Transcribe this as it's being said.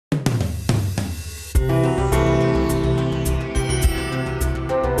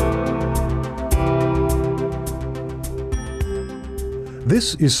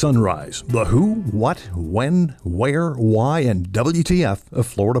This is Sunrise, the who, what, when, where, why, and WTF of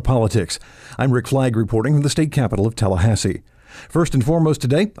Florida politics. I'm Rick Flagg reporting from the state capital of Tallahassee. First and foremost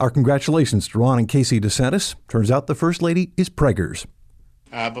today, our congratulations to Ron and Casey DeSantis. Turns out the First Lady is preggers.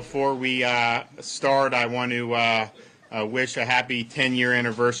 Before we start, I want to wish a happy 10-year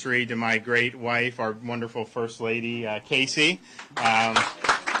anniversary to my great wife, our wonderful First Lady, Casey.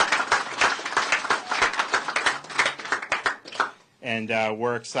 And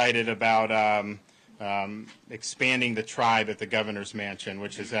we're excited about expanding the tribe at the governor's mansion,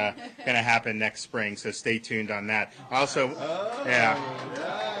 which is going to happen next spring. So stay tuned on that. Also, nice.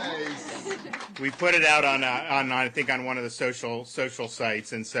 We put it out on I think on one of the social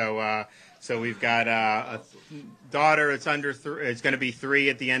sites, and so we've got a daughter. It's it's going to be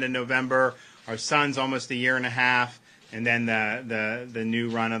 3 at the end of November. Our son's almost a year and a half. And then the new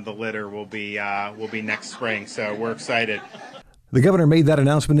run of the litter will be next spring. So we're excited. The governor made that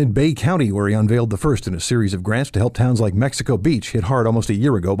announcement in Bay County, where he unveiled the first in a series of grants to help towns like Mexico Beach, hit hard almost a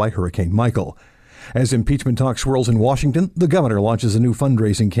year ago by Hurricane Michael. As impeachment talk swirls in Washington, the governor launches a new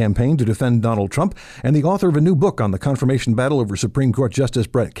fundraising campaign to defend Donald Trump, and the author of a new book on the confirmation battle over Supreme Court Justice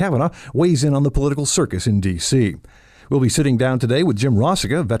Brett Kavanaugh weighs in on the political circus in D.C. We'll be sitting down today with Jim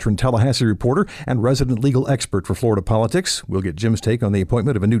Rossica, veteran Tallahassee reporter and resident legal expert for Florida politics. We'll get Jim's take on the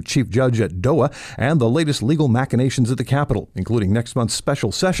appointment of a new chief judge at DOA and the latest legal machinations at the Capitol, including next month's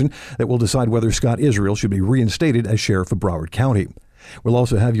special session that will decide whether Scott Israel should be reinstated as sheriff of Broward County. We'll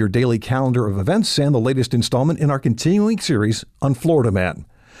also have your daily calendar of events and the latest installment in our continuing series on Florida Man.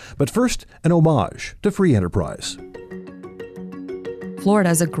 But first, an homage to free enterprise.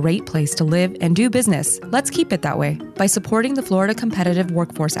 Florida is a great place to live and do business. Let's keep it that way. By supporting the Florida Competitive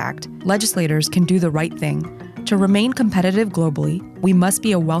Workforce Act, legislators can do the right thing. To remain competitive globally, we must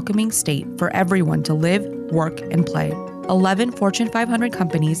be a welcoming state for everyone to live, work, and play. 11 Fortune 500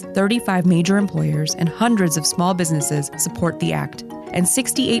 companies, 35 major employers, and hundreds of small businesses support the act. And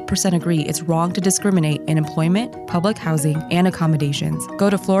 68% agree it's wrong to discriminate in employment, public housing, and accommodations. Go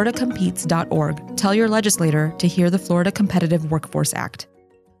to floridacompetes.org. Tell your legislator to hear the Florida Competitive Workforce Act.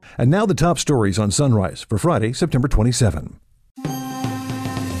 And now the top stories on Sunrise for Friday, September 27.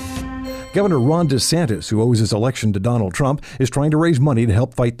 Governor Ron DeSantis, who owes his election to Donald Trump, is trying to raise money to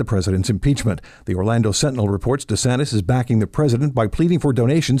help fight the president's impeachment. The Orlando Sentinel reports DeSantis is backing the president by pleading for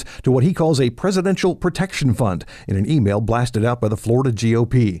donations to what he calls a presidential protection fund in an email blasted out by the Florida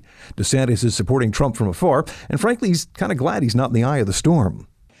GOP. DeSantis is supporting Trump from afar, and frankly, he's kind of glad he's not in the eye of the storm.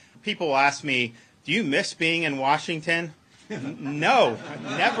 People ask me, do you miss being in Washington? No,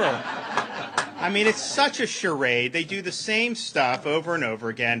 never. I mean, it's such a charade. They do the same stuff over and over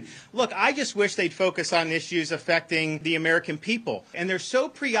again. Look, I just wish they'd focus on issues affecting the American people. And they're so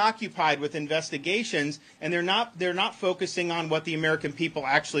preoccupied with investigations, and they're not focusing on what the American people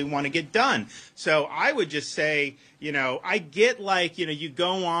actually want to get done. So I would just say, I get you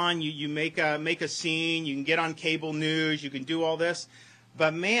go on, you make a scene, you can get on cable news, you can do all this.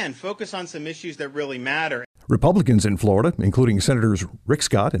 But man, focus on some issues that really matter. Republicans in Florida, including Senators Rick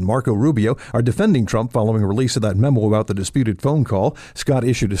Scott and Marco Rubio, are defending Trump following release of that memo about the disputed phone call. Scott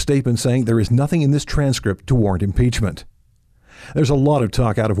issued a statement saying there is nothing in this transcript to warrant impeachment. There's a lot of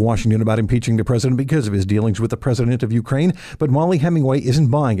talk out of Washington about impeaching the president because of his dealings with the president of Ukraine, but Molly Hemingway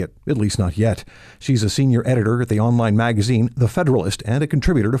isn't buying it, at least not yet. She's a senior editor at the online magazine The Federalist and a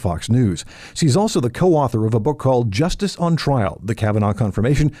contributor to Fox News. She's also the co-author of a book called Justice on Trial: The Kavanaugh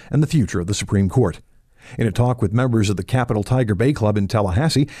Confirmation and the Future of the Supreme Court. In a talk with members of the Capital Tiger Bay Club in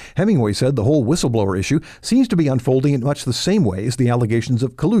Tallahassee, Hemingway said the whole whistleblower issue seems to be unfolding in much the same way as the allegations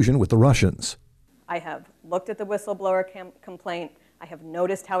of collusion with the Russians. I have looked at the whistleblower complaint. I have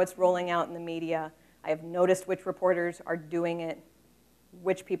noticed how it's rolling out in the media. I have noticed which reporters are doing it,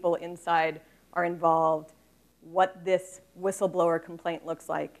 which people inside are involved, what this whistleblower complaint looks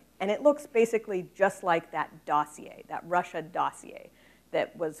like. And it looks basically just like that dossier, that Russia dossier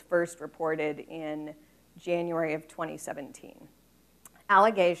that was first reported in January of 2017.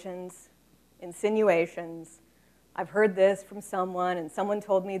 Allegations, insinuations, I've heard this from someone, and someone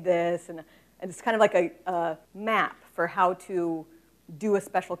told me this, and it's kind of like a map for how to do a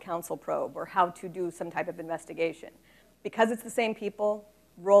special counsel probe or how to do some type of investigation. Because it's the same people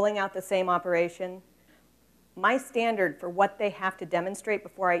rolling out the same operation, my standard for what they have to demonstrate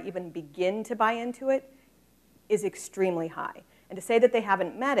before I even begin to buy into it is extremely high. And to say that they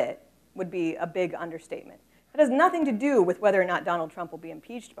haven't met it would be a big understatement. That has nothing to do with whether or not Donald Trump will be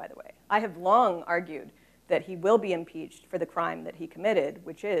impeached, by the way. I have long argued that he will be impeached for the crime that he committed,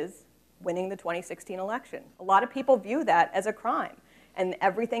 which is winning the 2016 election. A lot of people view that as a crime. and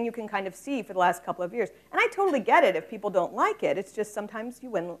everything you can kind of see for the last couple of years. And I totally get it if people don't like it. It's just sometimes you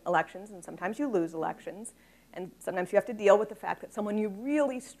win elections and sometimes you lose elections. And sometimes you have to deal with the fact that someone you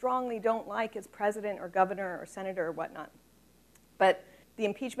really strongly don't like is president or governor or senator or whatnot. But the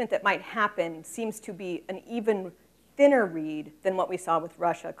impeachment that might happen seems to be an even thinner read than what we saw with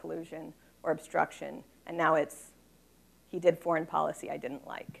Russia collusion or obstruction. And now it's, he did foreign policy I didn't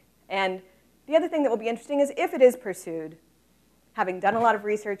like. And the other thing that will be interesting is if it is pursued, having done a lot of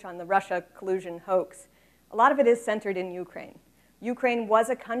research on the Russia collusion hoax, a lot of it is centered in Ukraine. Ukraine was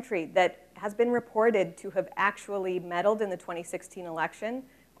a country that has been reported to have actually meddled in the 2016 election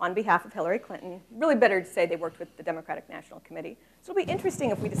on behalf of Hillary Clinton. Really better to say they worked with the Democratic National Committee. So it'll be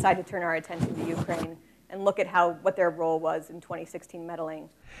interesting if we decide to turn our attention to Ukraine and look at what their role was in 2016 meddling.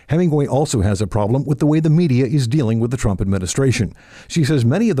 Hemingway also has a problem with the way the media is dealing with the Trump administration. She says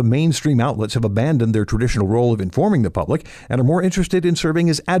many of the mainstream outlets have abandoned their traditional role of informing the public and are more interested in serving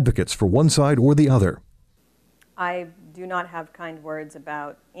as advocates for one side or the other. I do not have kind words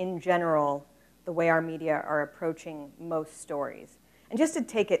about, in general, the way our media are approaching most stories. And just to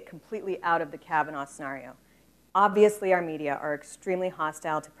take it completely out of the Kavanaugh scenario, obviously our media are extremely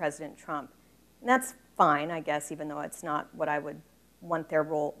hostile to President Trump. And that's fine, I guess, even though it's not what I would want their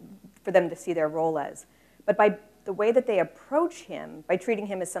role, for them to see their role as. But by the way that they approach him, by treating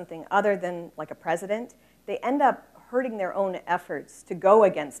him as something other than like a president, they end up hurting their own efforts to go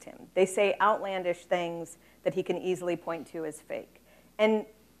against him. They say outlandish things that he can easily point to as fake. And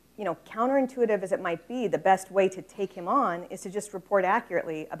counterintuitive as it might be, the best way to take him on is to just report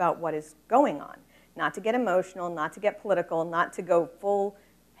accurately about what is going on. Not to get emotional, not to get political, not to go full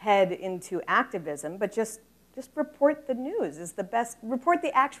head into activism, but just report the news is the best. Report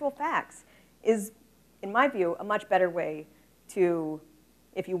the actual facts is, in my view, a much better way to,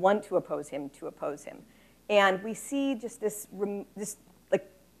 if you want to oppose him, to oppose him. And we see just this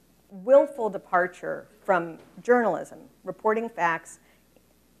like willful departure from journalism, reporting facts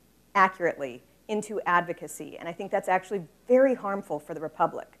accurately, into advocacy. And I think that's actually very harmful for the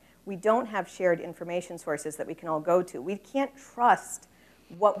republic. We don't have shared information sources that we can all go to. We can't trust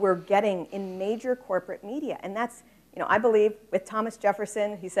what we're getting in major corporate media. And that's, I believe with Thomas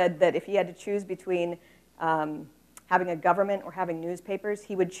Jefferson, he said that if he had to choose between having a government or having newspapers,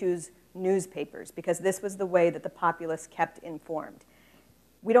 he would choose newspapers because this was the way that the populace kept informed.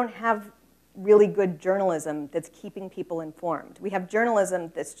 We don't have really good journalism that's keeping people informed. We have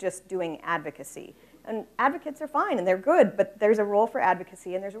journalism that's just doing advocacy. And advocates are fine and they're good, but there's a role for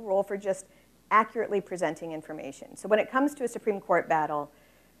advocacy and there's a role for just accurately presenting information. So when it comes to a Supreme Court battle,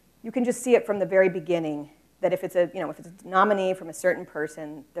 you can just see it from the very beginning that if it's a nominee from a certain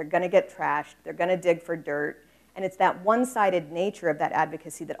person, they're going to get trashed, they're going to dig for dirt, and it's that one-sided nature of that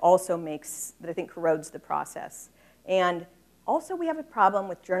advocacy that also that I think corrodes the process. And also we have a problem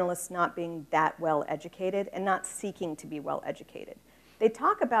with journalists not being that well educated and not seeking to be well educated. They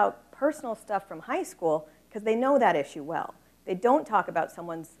talk about personal stuff from high school because they know that issue well. They don't talk about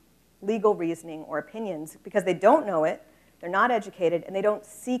someone's legal reasoning or opinions because they don't know it, they're not educated, and they don't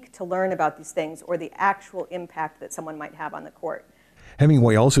seek to learn about these things or the actual impact that someone might have on the court.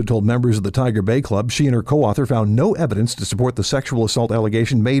 Hemingway also told members of the Tiger Bay Club she and her co-author found no evidence to support the sexual assault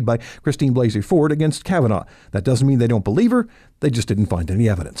allegation made by Christine Blasey Ford against Kavanaugh. That doesn't mean they don't believe her, they just didn't find any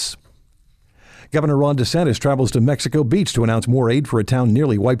evidence. Governor Ron DeSantis travels to Mexico Beach to announce more aid for a town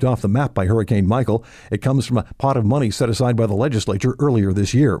nearly wiped off the map by Hurricane Michael. It comes from a pot of money set aside by the legislature earlier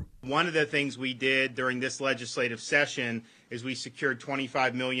this year. One of the things we did during this legislative session is we secured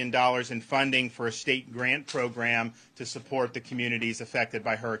 $25 million in funding for a state grant program to support the communities affected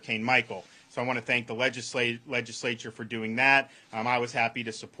by Hurricane Michael. So I want to thank the legislature for doing that. I was happy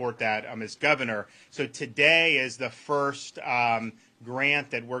to support that as governor. So today is the first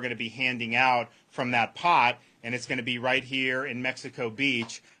grant that we're going to be handing out from that pot, and it's going to be right here in Mexico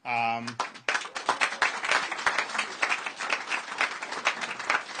Beach.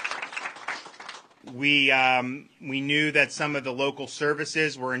 We knew that some of the local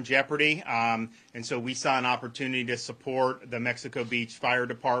services were in jeopardy, and so we saw an opportunity to support the Mexico Beach Fire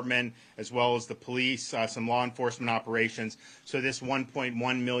Department as well as the police, some law enforcement operations. So this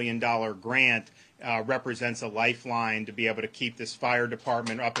 $1.1 million grant represents a lifeline to be able to keep this fire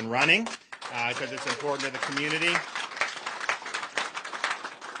department up and running because it's important to the community.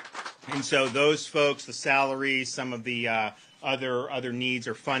 And so those folks, the salaries, some of the other needs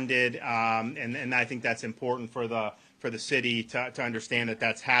are funded, and I think that's important for the city to understand that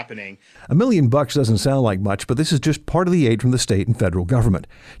that's happening. $1 million doesn't sound like much, but this is just part of the aid from the state and federal government.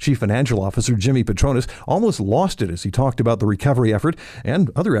 Chief Financial Officer Jimmy Petronis almost lost it as he talked about the recovery effort and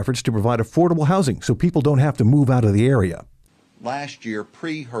other efforts to provide affordable housing so people don't have to move out of the area. last year,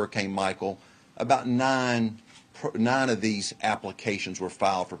 pre-Hurricane Michael, about nine of these applications were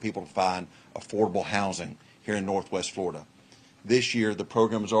filed for people to find affordable housing here in Northwest Florida. This year, the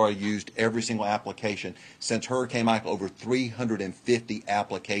program has already used every single application. Since Hurricane Michael, over 350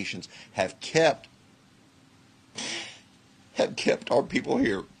 applications have kept our people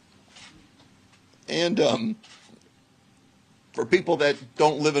here. And for people that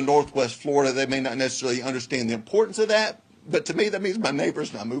don't live in Northwest Florida, they may not necessarily understand the importance of that. But to me, that means my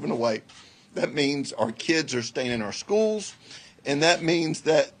neighbor's not moving away. That means our kids are staying in our schools. And that means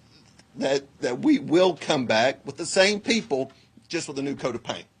that we will come back with the same people, just with a new coat of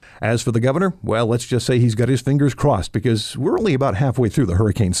paint. As for the governor, well, let's just say he's got his fingers crossed because we're only about halfway through the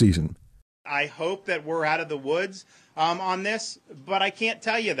hurricane season. I hope that we're out of the woods on this, but I can't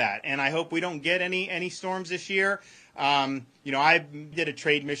tell you that. And I hope we don't get any storms this year. I did a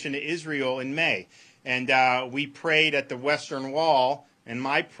trade mission to Israel in May, and we prayed at the Western Wall, and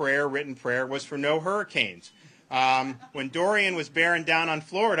my written prayer, was for no hurricanes. When Dorian was bearing down on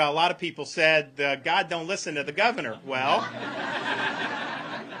Florida, a lot of people said, God don't listen to the governor. Well,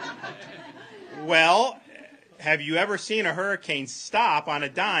 have you ever seen a hurricane stop on a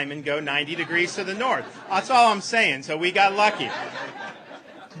dime and go 90 degrees to the north? That's all I'm saying. So we got lucky.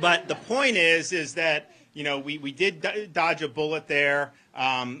 But the point is that, we did dodge a bullet there.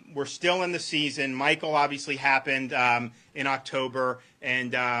 We're still in the season. Michael obviously happened in October.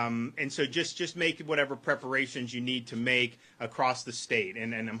 And so just make whatever preparations you need to make across the state.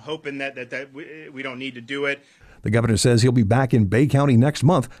 And I'm hoping that we don't need to do it. The governor says he'll be back in Bay County next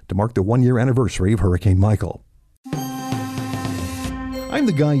month to mark the one-year anniversary of Hurricane Michael. I'm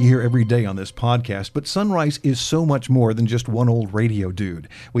the guy you hear every day on this podcast, but Sunrise is so much more than just one old radio dude.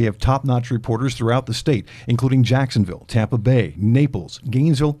 We have top-notch reporters throughout the state, including Jacksonville, Tampa Bay, Naples,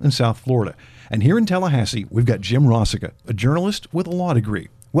 Gainesville, and South Florida. And here in Tallahassee, we've got Jim Rossica, a journalist with a law degree.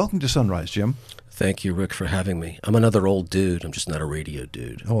 Welcome to Sunrise, Jim. Thank you, Rick, for having me. I'm another old dude. I'm just not a radio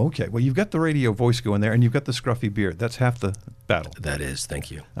dude. Oh, okay. Well, you've got the radio voice going there, and you've got the scruffy beard. That's half the battle. That is.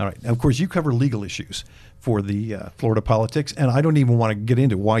 Thank you. All right. Now, of course, you cover legal issues for the Florida politics, and I don't even want to get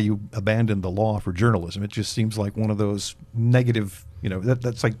into why you abandoned the law for journalism. It just seems like one of those negative,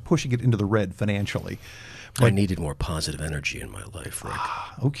 that's like pushing it into the red financially. But I needed more positive energy in my life,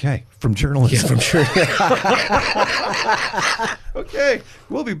 Rick. Okay. From journalism. Yeah, from sure. Okay.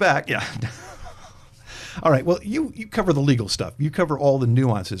 We'll be back. Yeah. All right. Well, you cover the legal stuff. You cover all the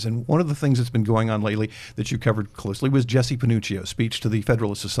nuances. And one of the things that's been going on lately that you covered closely was Jesse Panuccio's speech to the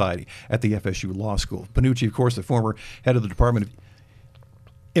Federalist Society at the FSU Law School. Panuccio, of course, the former head of the Department of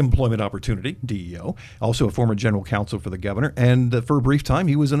Employment Opportunity, DEO, also a former general counsel for the governor. And for a brief time,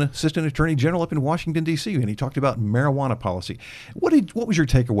 he was an assistant attorney general up in Washington, D.C., and he talked about marijuana policy. What was your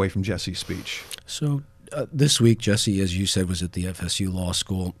takeaway from Jesse's speech? So this week, Jesse, as you said, was at the FSU Law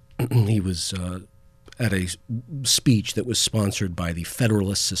School. He was at a speech that was sponsored by the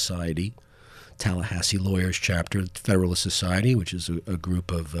Federalist Society, Tallahassee Lawyers Chapter, Federalist Society, which is a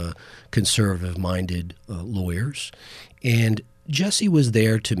group of conservative-minded lawyers. And Jesse was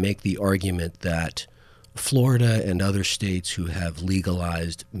there to make the argument that Florida and other states who have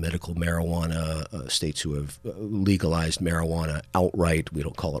legalized medical marijuana, states who have legalized marijuana outright, we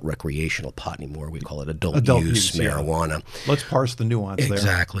don't call it recreational pot anymore, we call it adult use marijuana. Yeah. Let's parse the nuance there.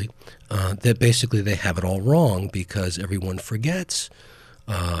 Exactly. That basically they have it all wrong because everyone forgets,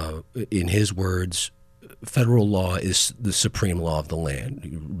 in his words, federal law is the supreme law of the land.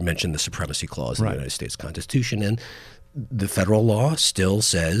 You mentioned the Supremacy Clause in the United States Constitution, and the federal law still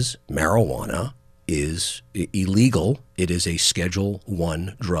says marijuana is illegal. It is a Schedule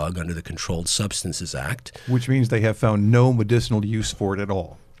I drug under the Controlled Substances Act. Which means they have found no medicinal use for it at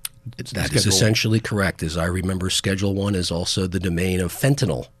all. That is essentially correct. As I remember, Schedule I is also the domain of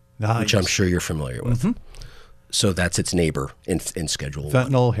fentanyl, which I'm sure you're familiar with. Mm-hmm. So that's its neighbor in Schedule I.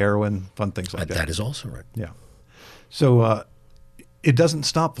 Fentanyl, heroin, fun things like that. That is also right. Yeah. So it doesn't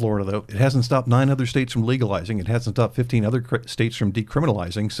stop Florida, though. It hasn't stopped 9 other states from legalizing. It hasn't stopped 15 other states from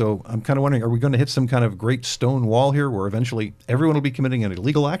decriminalizing. So I'm kind of wondering, are we going to hit some kind of great stone wall here where eventually everyone will be committing an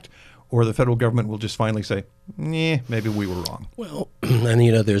illegal act, or the federal government will just finally say, maybe we were wrong? Well, and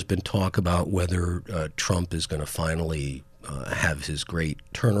there's been talk about whether Trump is going to finally have his great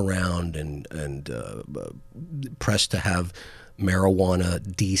turnaround and press to have marijuana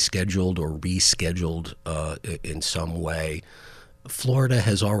descheduled or rescheduled in some way. Florida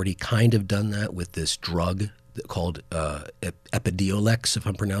has already kind of done that with this drug called Epidiolex, if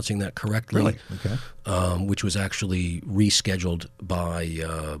I'm pronouncing that correctly. Really? Okay. Which was actually rescheduled by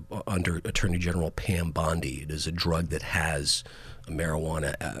under Attorney General Pam Bondi. It is a drug that has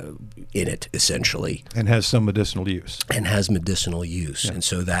marijuana in it, essentially. And has some medicinal use. And has medicinal use. Yeah. And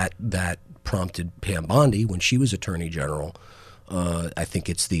so that prompted Pam Bondi, when she was Attorney General, I think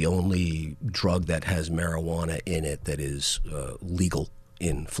it's the only drug that has marijuana in it that is legal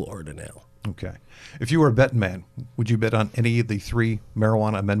in Florida now. Okay. If you were a betting man, would you bet on any of the 3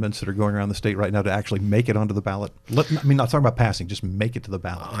 marijuana amendments that are going around the state right now to actually make it onto the ballot? Not talking about passing, just make it to the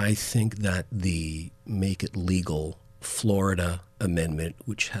ballot. I think that the Make It Legal Florida amendment,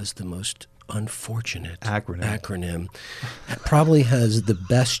 which has the most unfortunate acronym probably has the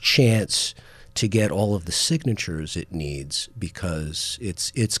best chance to get all of the signatures it needs, because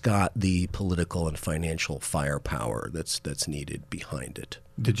it's got the political and financial firepower that's needed behind it.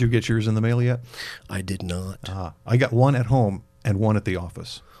 Did you get yours in the mail yet? I did not. I got one at home and one at the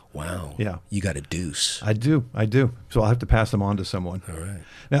office. Wow. Yeah. You got a deuce. I do. So I'll have to pass them on to someone. All right.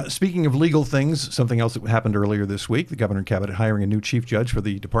 Now, speaking of legal things, something else that happened earlier this week, the governor and cabinet hiring a new chief judge for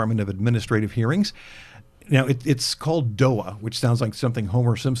the Department of Administrative Hearings. Now, it's called DOA, which sounds like something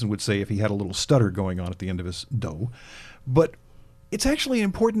Homer Simpson would say if he had a little stutter going on at the end of his dough. But it's actually an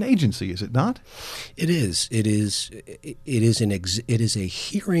important agency, is it not? It is. It is a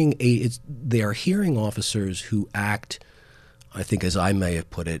hearing. They are hearing officers who act, I think, as I may have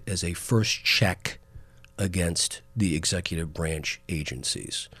put it, as a first check against the executive branch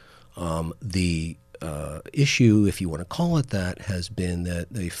agencies. The issue, if you want to call it that, has been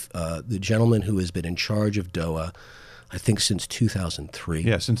that the gentleman who has been in charge of DOA, I think since 2003.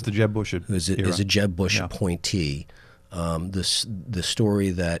 Yeah, since the Jeb Bush era. Is a Jeb Bush appointee. The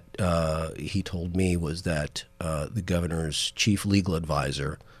story that he told me was that the governor's chief legal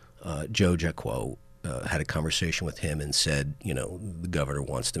advisor, Joe Jacquot, had a conversation with him and said, the governor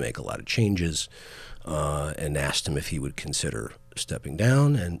wants to make a lot of changes, and asked him if he would consider stepping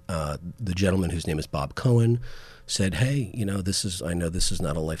down. And the gentleman, whose name is Bob Cohen, said, hey, I know this is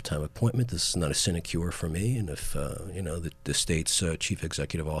not a lifetime appointment. This is not a sinecure for me. And if, the state's chief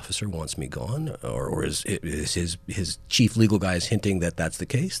executive officer wants me gone, or is his chief legal guy is hinting that that's the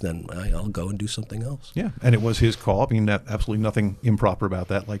case, then I'll go and do something else. Yeah, and it was his call. I mean, absolutely nothing improper about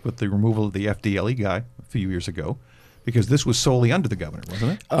that, like with the removal of the FDLE guy a few years ago, because this was solely under the governor,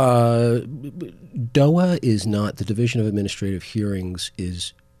 wasn't it? DOA is not. The Division of Administrative Hearings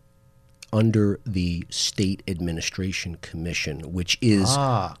is under the State Administration Commission, which is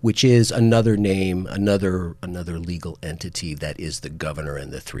another name, another legal entity that is the governor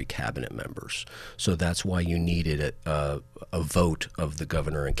and the 3 cabinet members. So that's why you needed a vote of the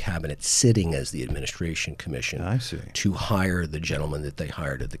governor and cabinet sitting as the Administration Commission. I see. To hire the gentleman that they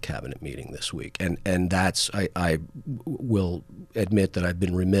hired at the cabinet meeting this week. And that's, I will admit that I've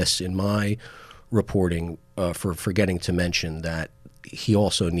been remiss in my reporting for forgetting to mention that he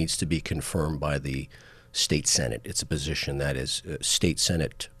also needs to be confirmed by the state Senate. It's a position that is state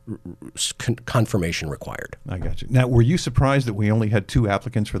Senate confirmation required. I got you. Now, were you surprised that we only had 2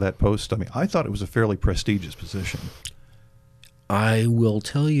 applicants for that post? I mean, I thought it was a fairly prestigious position. I will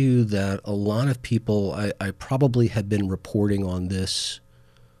tell you that a lot of people, I probably have been reporting on this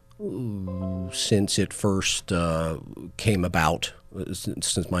since it first came about,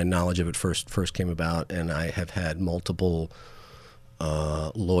 since my knowledge of it first came about, and I have had multiple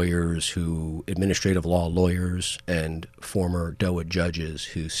lawyers administrative law lawyers and former DOA judges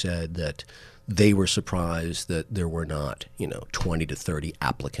who said that they were surprised that there were not, 20 to 30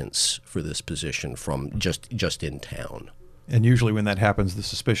 applicants for this position from just in town. And usually when that happens, the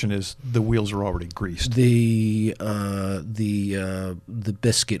suspicion is the wheels are already greased. The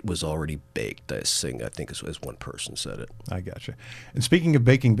biscuit was already baked, I think as one person said it. I gotcha. And speaking of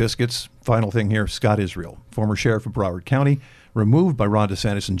baking biscuits, final thing here, Scott Israel, former sheriff of Broward County, removed by Ron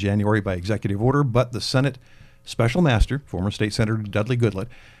DeSantis in January by executive order, but the Senate Special Master, former State Senator Dudley Goodlatte,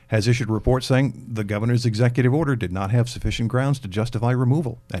 has issued a report saying the governor's executive order did not have sufficient grounds to justify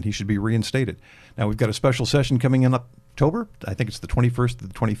removal, and he should be reinstated. Now, we've got a special session coming in October. I think it's the 21st to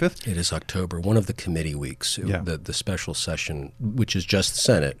the 25th. It is October, one of the committee weeks. Yeah. The special session, which is just the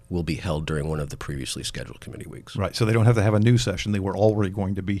Senate, will be held during one of the previously scheduled committee weeks. Right, so they don't have to have a new session. They were already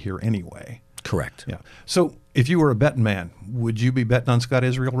going to be here anyway. Correct. Yeah. So if you were a betting man, would you be betting on Scott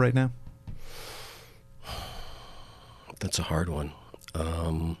Israel right now? That's a hard one.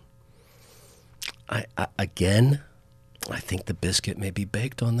 I think the biscuit may be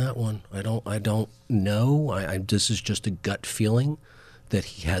baked on that one. I don't know. This is just a gut feeling that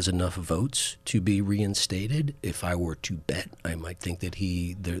he has enough votes to be reinstated. If I were to bet, I might think that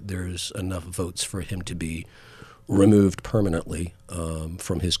there's enough votes for him to be removed permanently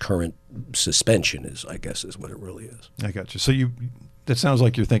from his current suspension, I guess is what it really is. I got you. So That sounds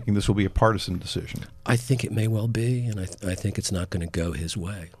like you're thinking this will be a partisan decision. I think it may well be, and I think it's not going to go his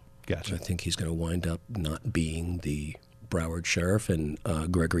way. Gotcha. I think he's going to wind up not being the Broward sheriff, and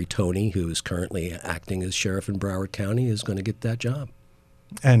Gregory Toney, who is currently acting as sheriff in Broward County, is going to get that job.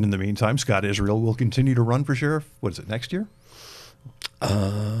 And in the meantime, Scott Israel will continue to run for sheriff. What is it, next year?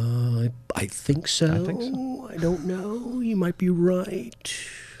 I think so. I think so. I don't know. You might be right.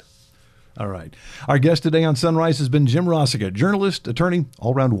 All right. Our guest today on Sunrise has been Jim Rosica, journalist, attorney,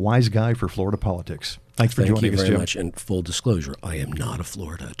 all-round wise guy for Florida politics. Thanks for joining us, Jim. Thank you very much. And full disclosure, I am not a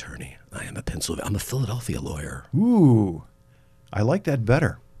Florida attorney. I'm a Philadelphia lawyer. Ooh, I like that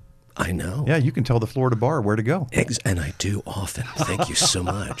better. I know. Yeah, you can tell the Florida bar where to go. And I do often. Thank you so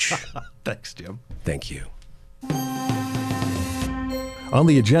much. Thanks, Jim. Thank you. On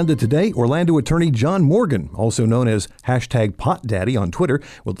the agenda today, Orlando attorney John Morgan, also known as #PotDaddy on Twitter,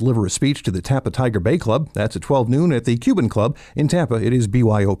 will deliver a speech to the Tampa Tiger Bay Club. That's at 12 noon at the Cuban Club. In Tampa, it is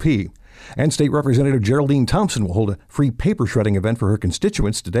BYOP. And State Representative Geraldine Thompson will hold a free paper shredding event for her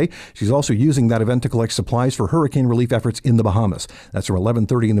constituents today. She's also using that event to collect supplies for hurricane relief efforts in the Bahamas. That's from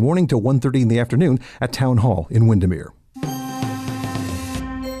 11:30 in the morning to 1:30 in the afternoon at Town Hall in Windermere.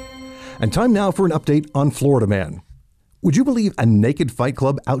 And time now for an update on Florida Man. Would you believe a naked fight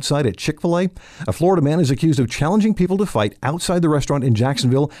club outside a Chick-fil-A? A Florida man is accused of challenging people to fight outside the restaurant in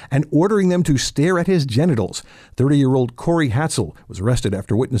Jacksonville and ordering them to stare at his genitals. 30-year-old Corey Hatzel was arrested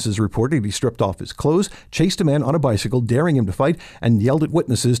after witnesses reported he stripped off his clothes, chased a man on a bicycle, daring him to fight, and yelled at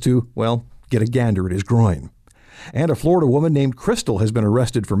witnesses to, well, get a gander at his groin. And a Florida woman named Crystal has been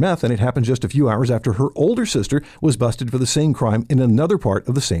arrested for meth, and it happened just a few hours after her older sister was busted for the same crime in another part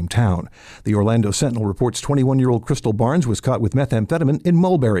of the same town. The Orlando Sentinel reports 21-year-old Crystal Barnes was caught with methamphetamine in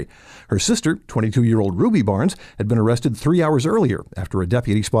Mulberry. Her sister, 22-year-old Ruby Barnes, had been arrested 3 hours earlier after a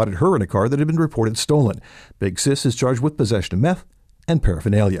deputy spotted her in a car that had been reported stolen. Big Sis is charged with possession of meth and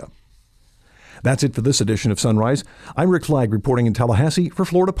paraphernalia. That's it for this edition of Sunrise. I'm Rick Flagg reporting in Tallahassee for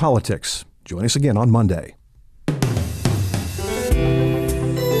Florida Politics. Join us again on Monday.